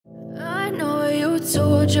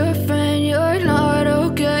told your friend you're not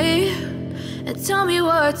okay? And tell me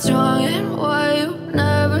what's wrong and why you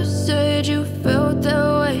never said you felt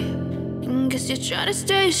that way. And guess you're trying to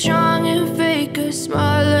stay strong and fake a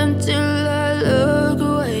smile until I look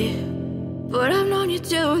away. But I've known you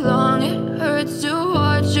too long, it hurts to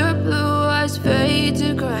watch your blue eyes fade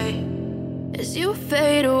to gray as you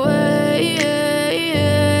fade away,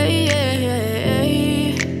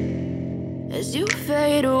 as you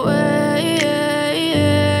fade away.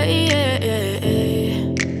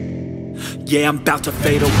 Yeah, I'm about to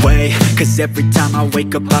fade away, cause every time I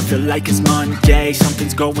wake up I feel like it's Monday.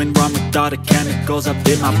 Something's going wrong with all the chemicals up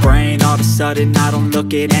in my brain. All of a sudden I don't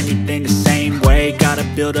look at anything the same way. Gotta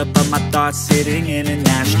build up of my thoughts sitting in an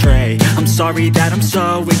ashtray. I'm sorry that I'm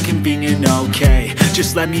so inconvenient, okay?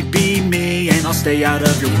 Just let me be me and I'll stay out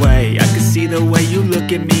of your way. I can see the way you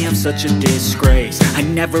look at me, I'm such a disgrace. I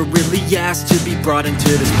never really asked to be brought into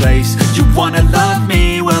this place. You wanna love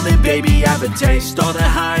me? Well then baby, have a taste. All the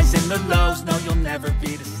highs and the lows, no, you'll never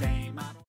be